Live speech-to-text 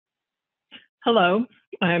Hello,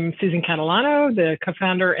 I'm Susan Catalano, the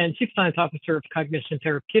co-founder and chief science officer of Cognition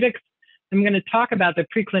Therapeutics. I'm going to talk about the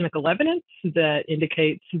preclinical evidence that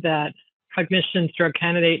indicates that Cognition's drug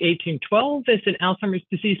candidate 1812 is an Alzheimer's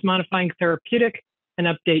disease modifying therapeutic and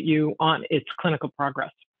update you on its clinical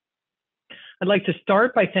progress. I'd like to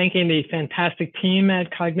start by thanking the fantastic team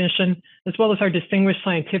at Cognition, as well as our distinguished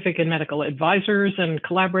scientific and medical advisors and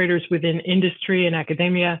collaborators within industry and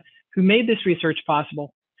academia who made this research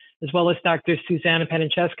possible, as well as Dr. Susanna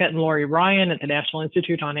Penicheska and Lori Ryan at the National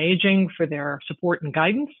Institute on Aging for their support and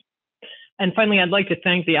guidance. And finally, I'd like to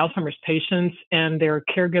thank the Alzheimer's patients and their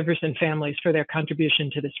caregivers and families for their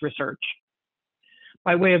contribution to this research.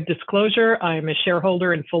 By way of disclosure, I am a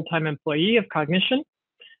shareholder and full-time employee of Cognition.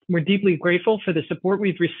 We're deeply grateful for the support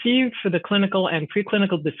we've received for the clinical and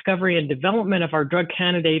preclinical discovery and development of our drug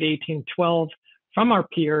candidate 1812 from our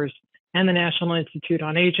peers and the National Institute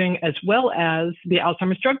on Aging, as well as the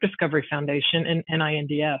Alzheimer's Drug Discovery Foundation and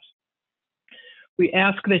NINDS. We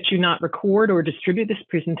ask that you not record or distribute this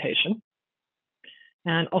presentation.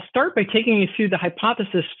 And I'll start by taking you through the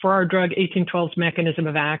hypothesis for our drug 1812's mechanism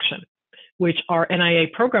of action, which our NIA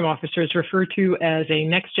program officers refer to as a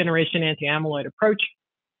next-generation anti-amyloid approach,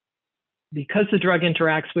 because the drug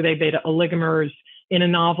interacts with A-beta oligomers in a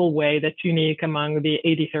novel way that's unique among the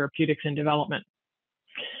AD therapeutics in development.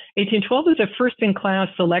 1812 is a first-in-class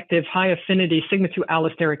selective high-affinity sigma-2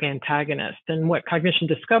 allosteric antagonist. And what Cognition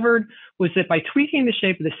discovered was that by tweaking the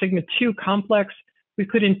shape of the sigma-2 complex, we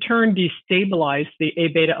could in turn destabilize the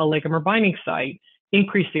A-beta oligomer binding site,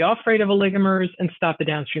 increase the off rate of oligomers, and stop the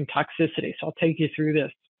downstream toxicity. So I'll take you through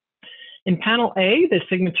this. In panel A, the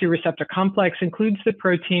sigma-2 receptor complex includes the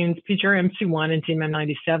proteins PGRMC1 and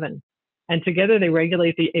TMEM97, and together they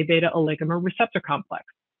regulate the A-beta oligomer receptor complex.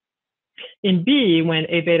 In B, when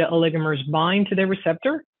A-beta oligomers bind to their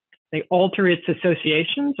receptor, they alter its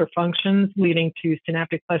associations or functions, leading to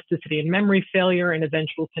synaptic plasticity and memory failure and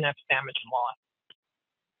eventual synapse damage and loss.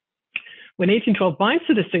 When 1812 binds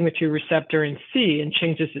to the sigma-2 receptor in C and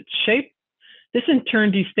changes its shape, this in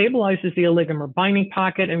turn destabilizes the oligomer binding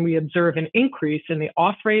pocket, and we observe an increase in the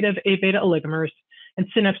off rate of A-beta oligomers, and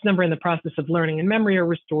synapse number in the process of learning and memory are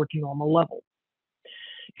restored to normal levels.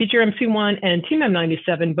 PGRMC1 and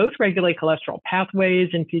TMEM97 both regulate cholesterol pathways,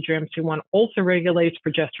 and PGRMC1 also regulates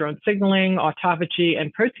progesterone signaling, autophagy,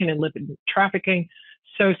 and protein and lipid trafficking.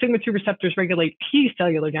 So sigma-2 receptors regulate key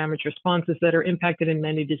cellular damage responses that are impacted in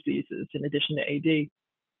many diseases, in addition to AD.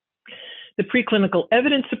 The preclinical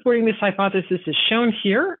evidence supporting this hypothesis is shown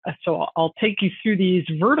here. So I'll take you through these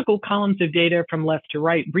vertical columns of data from left to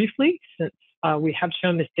right briefly, since we have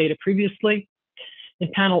shown this data previously. In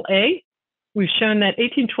panel A, we've shown that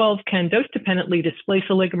 1812 can dose-dependently displace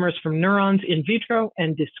oligomers from neurons in vitro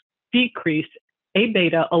and decrease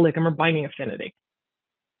A-beta oligomer binding affinity.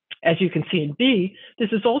 As you can see in B, this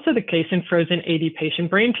is also the case in frozen AD patient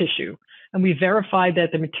brain tissue, and we verified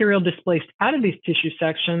that the material displaced out of these tissue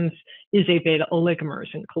sections is A-beta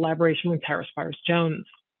oligomers in collaboration with Tara Spires-Jones.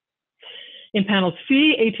 In panel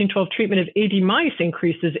C, 1812 treatment of AD mice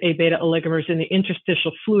increases A-beta oligomers in the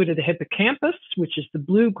interstitial fluid of the hippocampus, which is the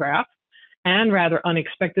blue graph, and rather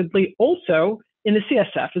unexpectedly also in the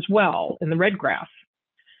CSF as well, in the red graph,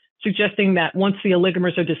 suggesting that once the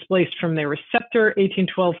oligomers are displaced from their receptor,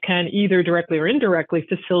 1812 can either directly or indirectly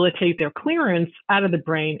facilitate their clearance out of the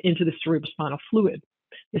brain into the cerebrospinal fluid.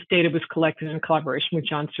 This data was collected in collaboration with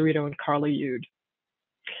John Cerrito and Carla Yude.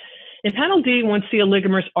 In panel D, once the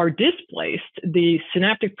oligomers are displaced, the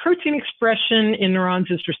synaptic protein expression in neurons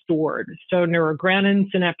is restored. So neurogranin,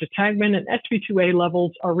 synaptotagmin, and SV2A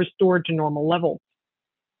levels are restored to normal levels.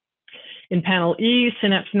 In panel E,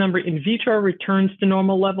 synapse number in vitro returns to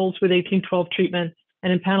normal levels with 1812 treatment.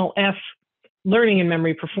 And in panel F, learning and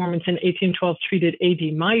memory performance in 1812 treated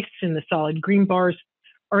AD mice in the solid green bars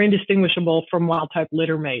are indistinguishable from wild-type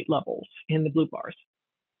littermate levels in the blue bars.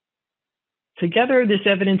 Together, this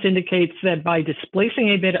evidence indicates that by displacing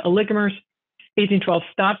A-beta oligomers, 1812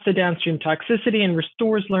 stops the downstream toxicity and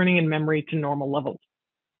restores learning and memory to normal levels.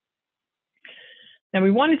 Now,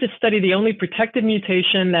 we wanted to study the only protective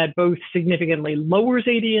mutation that both significantly lowers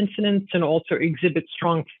AD incidence and also exhibits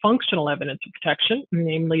strong functional evidence of protection,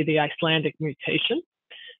 namely the Icelandic mutation,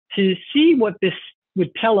 to see what this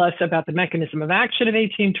would tell us about the mechanism of action of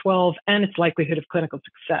 1812 and its likelihood of clinical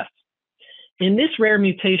success. In this rare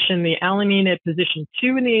mutation, the alanine at position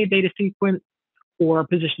 2 in the A-beta sequence or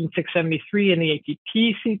position 673 in the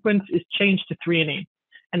ATP sequence is changed to threonine,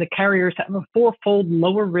 and the carriers have a fourfold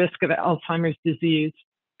lower risk of Alzheimer's disease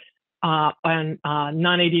and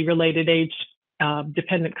non-AD related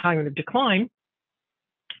age-dependent cognitive decline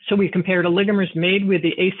So we compared oligomers made with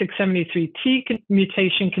the A673T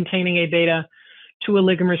mutation containing A beta to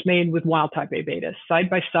oligomers made with wild type A beta side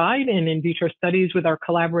by side in vitro studies with our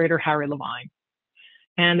collaborator, Harry Levine.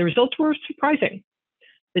 And the results were surprising.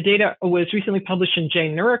 The data was recently published in J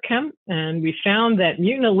Neurochem, and we found that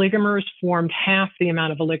mutant oligomers formed half the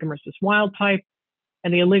amount of oligomers as wild type,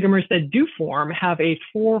 and the oligomers that do form have a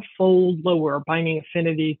 4-fold lower binding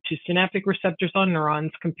affinity to synaptic receptors on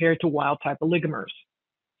neurons compared to wild type oligomers.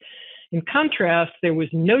 In contrast, there was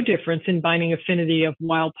no difference in binding affinity of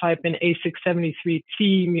wild type and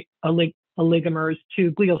A673T oligomers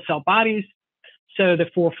to glial cell bodies. So the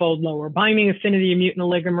 4-fold lower binding affinity of mutant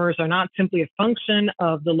oligomers are not simply a function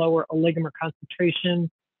of the lower oligomer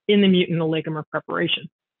concentration in the mutant oligomer preparation.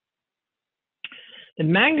 The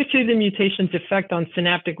magnitude of the mutation's effect on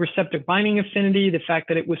synaptic receptor binding affinity, the fact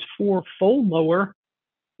that it was 4-fold lower,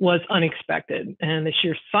 was unexpected. And the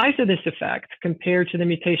sheer size of this effect compared to the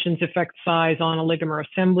mutation's effect size on oligomer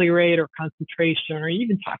assembly rate or concentration or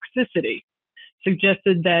even toxicity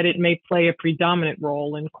suggested that it may play a predominant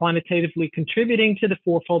role in quantitatively contributing to the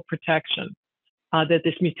 4-fold protection that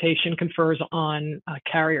this mutation confers on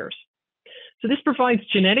carriers. So this provides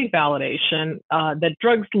genetic validation that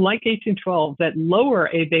drugs like 1812 that lower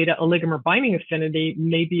A beta oligomer binding affinity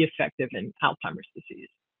may be effective in Alzheimer's disease.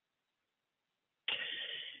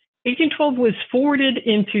 1812 was forwarded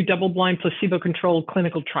into double-blind placebo-controlled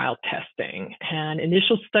clinical trial testing, and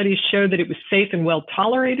initial studies showed that it was safe and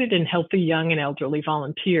well-tolerated in healthy young and elderly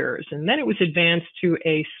volunteers. And then it was advanced to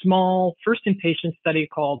a small first-in-patient study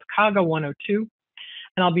called CAGA 102,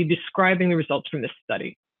 and I'll be describing the results from this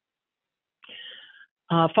study.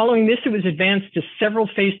 Following this, it was advanced to several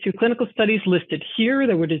phase 2 clinical studies listed here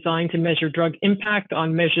that were designed to measure drug impact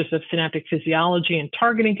on measures of synaptic physiology and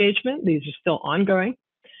target engagement. These are still ongoing.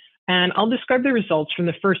 And I'll describe the results from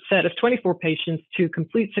the first set of 24 patients to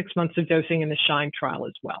complete 6 months of dosing in the SHINE trial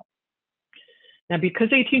as well. Now,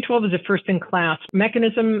 because 1812 is a first-in-class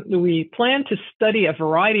mechanism, we plan to study a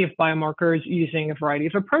variety of biomarkers using a variety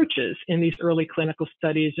of approaches in these early clinical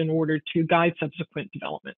studies in order to guide subsequent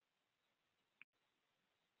development.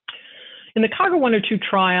 In the CAGA 102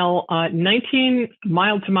 trial, 19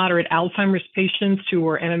 mild to moderate Alzheimer's patients who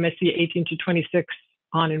were MMSE 18 to 26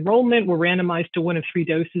 on enrollment were randomized to 1 of 3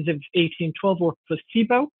 doses of 1812 or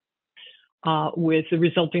placebo, with the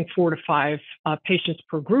resulting 4 to 5 patients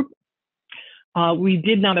per group. We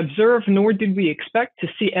did not observe, nor did we expect to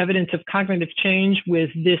see evidence of cognitive change with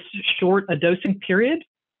this short a dosing period.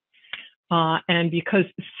 And because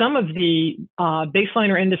some of the baseline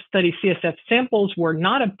or end of study CSF samples were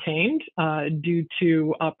not obtained due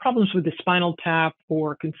to problems with the spinal tap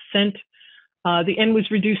or consent, the N was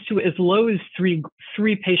reduced to as low as three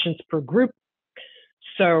patients per group.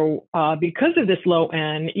 So because of this low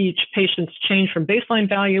N, each patient's change from baseline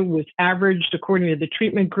value was averaged according to the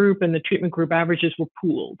treatment group, and the treatment group averages were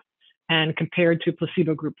pooled and compared to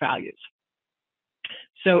placebo group values.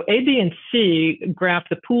 So A, B, and C graph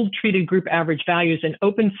the pooled treated group average values in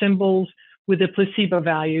open symbols with the placebo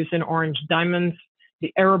values in orange diamonds.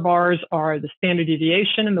 The error bars are the standard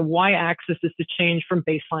deviation, and the y-axis is the change from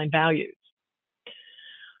baseline values.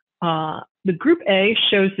 The group A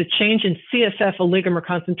shows the change in CSF oligomer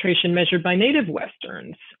concentration measured by native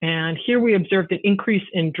Westerns. And here we observed an increase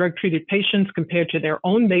in drug-treated patients compared to their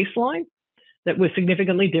own baseline that was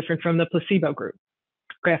significantly different from the placebo group.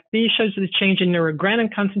 Graph B shows the change in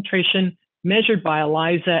neurogranin concentration measured by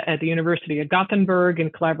ELISA at the University of Gothenburg in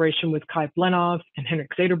collaboration with Kai Blenov and Henrik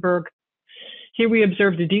Zederberg. Here we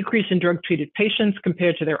observed a decrease in drug-treated patients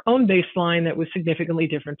compared to their own baseline that was significantly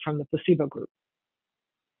different from the placebo group.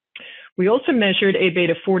 We also measured A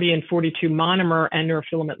beta 40 and 42 monomer and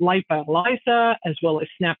neurofilament light by ELISA, as well as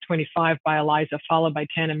SNAP25 by ELISA, followed by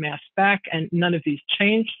tandem mass spec, and none of these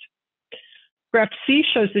changed. Graph C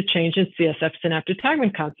shows the change in CSF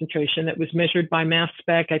synaptotagmin concentration that was measured by mass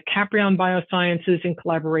spec at Caprion Biosciences in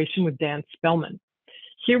collaboration with Dan Spellman.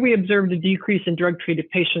 Here we observed a decrease in drug-treated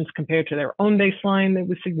patients compared to their own baseline that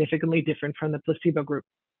was significantly different from the placebo group.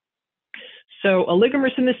 So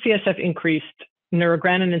oligomers in the CSF increased,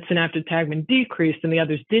 neurogranin and synaptotagmin decreased, and the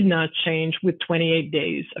others did not change with 28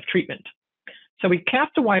 days of treatment. So we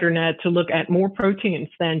cast a wider net to look at more proteins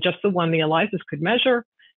than just the one the ELISAs could measure,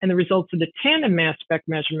 and the results of the tandem mass spec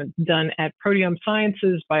measurements done at Proteome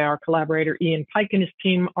Sciences by our collaborator Ian Pike and his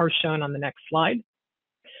team are shown on the next slide.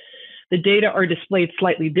 The data are displayed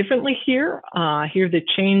slightly differently here. Here the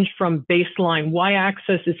change from baseline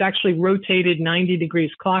y-axis is actually rotated 90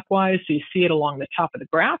 degrees clockwise, so you see it along the top of the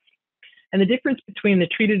graph. And the difference between the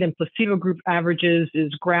treated and placebo group averages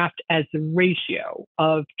is graphed as the ratio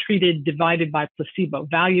of treated divided by placebo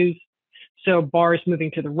values. So bars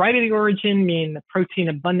moving to the right of the origin mean the protein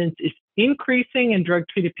abundance is increasing in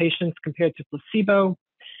drug-treated patients compared to placebo.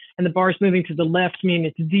 And the bars moving to the left mean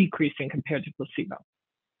it's decreasing compared to placebo.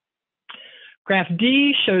 Graph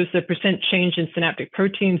D shows the percent change in synaptic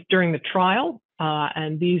proteins during the trial.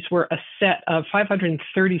 And these were a set of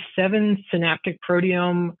 537 synaptic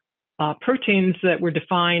proteome proteins that were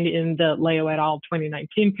defined in the Leo et al.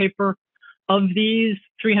 2019 paper. Of these,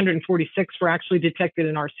 346 were actually detected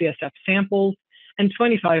in our CSF samples, and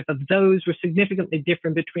 25 of those were significantly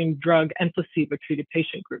different between drug and placebo-treated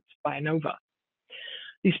patient groups by ANOVA.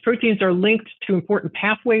 These proteins are linked to important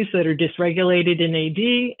pathways that are dysregulated in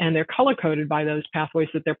AD, and they're color-coded by those pathways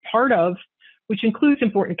that they're part of, which includes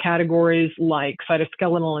important categories like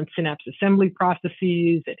cytoskeletal and synapse assembly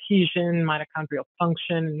processes, adhesion, mitochondrial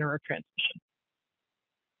function, and neurotransmission.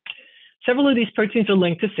 Several of these proteins are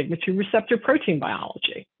linked to sigma-2 receptor protein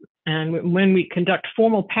biology. And when we conduct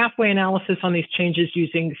formal pathway analysis on these changes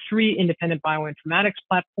using 3 independent bioinformatics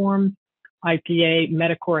platforms, IPA,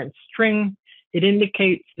 Metacore, and String, it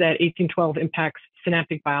indicates that 1812 impacts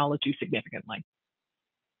synaptic biology significantly.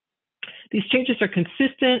 These changes are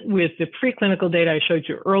consistent with the preclinical data I showed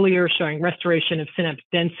you earlier, showing restoration of synapse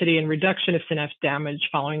density and reduction of synapse damage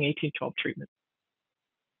following 1812 treatment.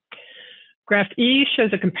 Graph E shows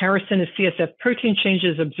a comparison of CSF protein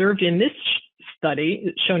changes observed in this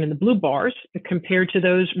study, shown in the blue bars, compared to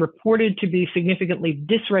those reported to be significantly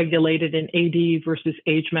dysregulated in AD versus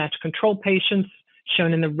age-matched control patients,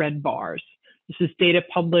 shown in the red bars. This is data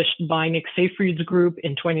published by Nick Seyfried's group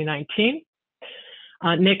in 2019.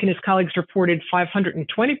 Nick and his colleagues reported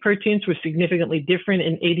 520 proteins were significantly different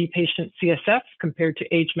in AD patient CSF compared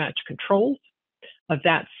to age-matched controls. Of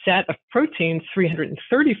that set of proteins,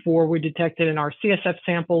 334 were detected in our CSF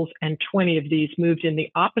samples, and 20 of these moved in the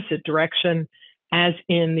opposite direction as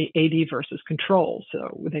in the AD versus control.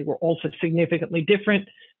 So they were also significantly different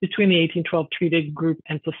between the 1812 treated group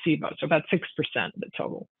and placebo, so about 6% of the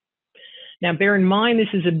total. Now, bear in mind, this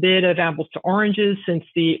is a bit of apples to oranges, since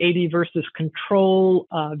the AD versus control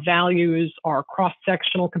values are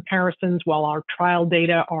cross-sectional comparisons, while our trial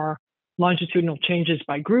data are longitudinal changes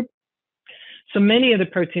by group. So many of the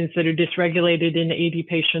proteins that are dysregulated in AD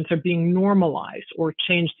patients are being normalized or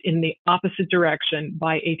changed in the opposite direction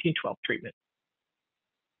by 1812 treatment.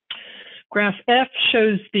 Graph F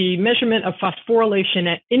shows the measurement of phosphorylation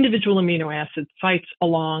at individual amino acid sites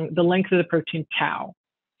along the length of the protein tau.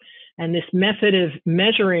 And this method of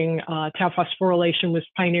measuring tau phosphorylation was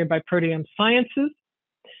pioneered by Proteome Sciences.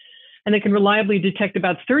 And they can reliably detect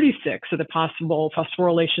about 36 of the possible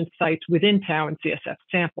phosphorylation sites within tau and CSF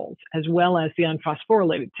samples, as well as the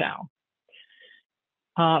unphosphorylated tau.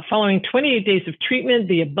 Following 28 days of treatment,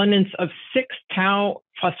 the abundance of 6 tau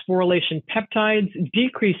phosphorylation peptides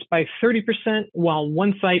decreased by 30%, while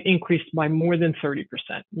one site increased by more than 30%,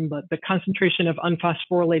 but the concentration of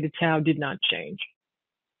unphosphorylated tau did not change.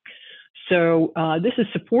 So this is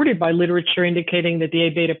supported by literature indicating that the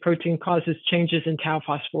A-beta protein causes changes in tau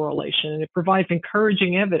phosphorylation, and it provides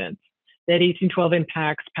encouraging evidence that 1812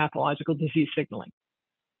 impacts pathological disease signaling.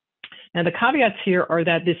 Now, the caveats here are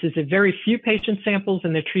that this is a very few patient samples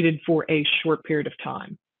and they're treated for a short period of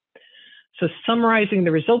time. So summarizing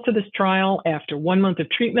the results of this trial, after 1 month of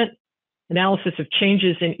treatment, analysis of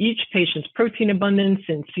changes in each patient's protein abundance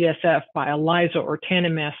in CSF by ELISA or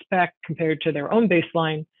tandem mass spec compared to their own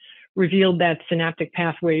baseline revealed that synaptic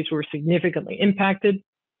pathways were significantly impacted.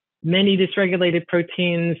 Many dysregulated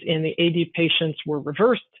proteins in the AD patients were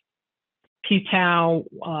reversed. P-tau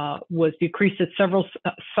was decreased at several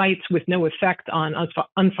sites with no effect on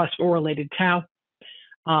unphosphorylated tau.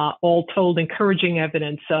 All told, encouraging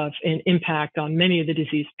evidence of an impact on many of the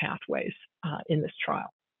disease pathways in this trial.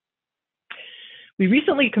 We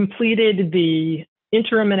recently completed the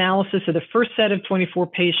interim analysis of the first set of 24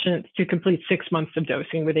 patients to complete 6 months of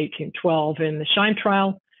dosing with 1812 in the SHINE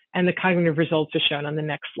trial, and the cognitive results are shown on the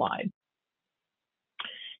next slide.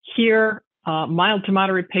 Here, mild to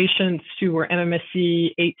moderate patients who were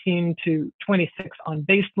MMSE 18 to 26 on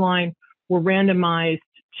baseline were randomized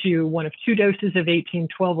to one of 2 doses of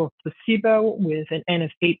 1812 or placebo with an N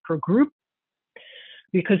of 8 per group.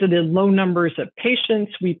 Because of the low numbers of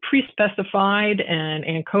patients, we pre-specified an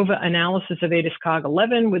ANCOVA analysis of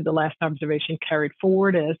ADAS-Cog11 with the last observation carried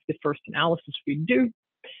forward as the first analysis we do.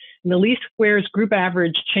 And the least squares group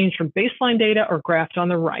average change from baseline data are graphed on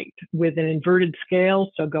the right with an inverted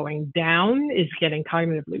scale, so going down is getting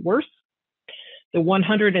cognitively worse. The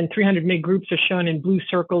 100 and 300 mg groups are shown in blue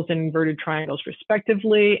circles and inverted triangles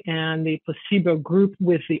respectively, and the placebo group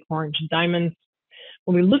with the orange diamonds.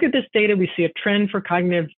 When we look at this data, we see a trend for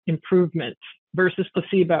cognitive improvements versus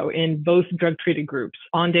placebo in both drug-treated groups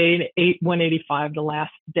on day 185, the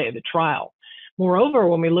last day of the trial. Moreover,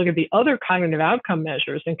 when we look at the other cognitive outcome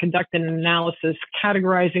measures and conduct an analysis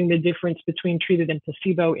categorizing the difference between treated and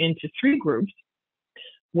placebo into 3 groups,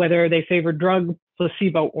 whether they favor drug,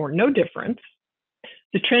 placebo, or no difference,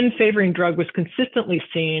 the trend favoring drug was consistently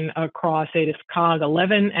seen across ADAS-Cog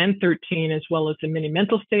 11 and 13, as well as the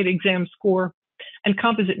mini-mental state exam score, and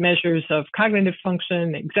composite measures of cognitive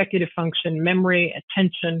function, executive function, memory,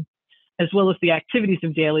 attention, as well as the activities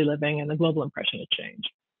of daily living and the global impression of change.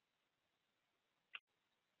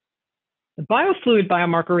 The biofluid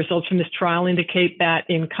biomarker results from this trial indicate that,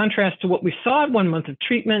 in contrast to what we saw at 1 month of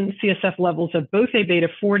treatment, CSF levels of both A-beta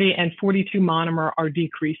 40 and 42 monomer are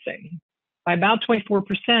decreasing by about 24%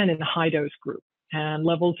 in the high dose group, and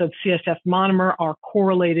levels of CSF monomer are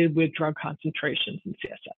correlated with drug concentrations in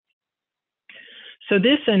CSF. So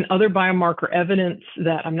this and other biomarker evidence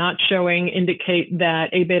that I'm not showing indicate that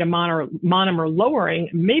A-beta monomer lowering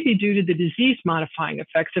may be due to the disease-modifying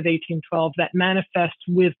effects of 1812 that manifest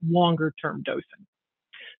with longer-term dosing.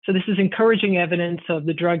 So this is encouraging evidence of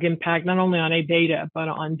the drug impact not only on A-beta, but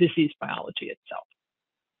on disease biology itself.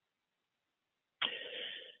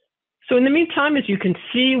 So in the meantime, as you can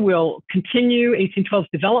see, we'll continue 1812's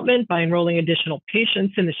development by enrolling additional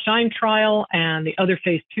patients in the SHINE trial and the other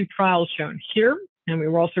phase 2 trials shown here. And we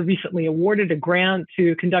were also recently awarded a grant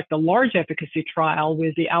to conduct a large efficacy trial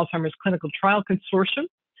with the Alzheimer's Clinical Trial Consortium.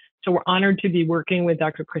 So we're honored to be working with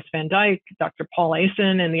Dr. Chris Van Dyke, Dr. Paul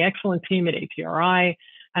Asen, and the excellent team at APRI,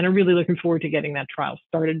 and I'm really looking forward to getting that trial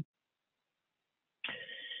started.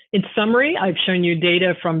 In summary, I've shown you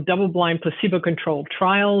data from double-blind placebo-controlled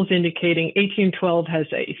trials indicating 1812 has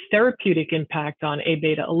a therapeutic impact on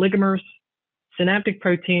A-beta oligomers, synaptic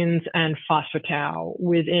proteins, and phospho-tau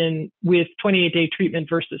with 28-day treatment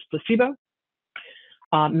versus placebo.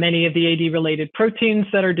 Many of the AD-related proteins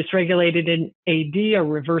that are dysregulated in AD are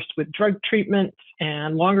reversed with drug treatment,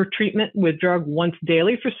 and longer treatment with drug once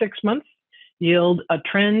daily for 6 months yield a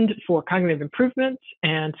trend for cognitive improvements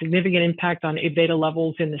and significant impact on A-beta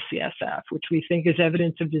levels in the CSF, which we think is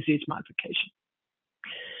evidence of disease modification.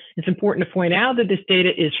 It's important to point out that this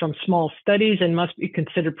data is from small studies and must be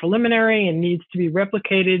considered preliminary and needs to be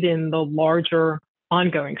replicated in the larger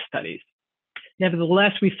ongoing studies.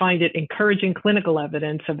 Nevertheless, we find it encouraging clinical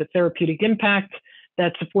evidence of the therapeutic impact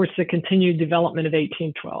that supports the continued development of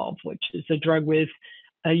 1812, which is a drug with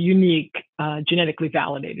a unique genetically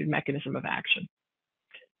validated mechanism of action.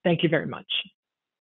 Thank you very much.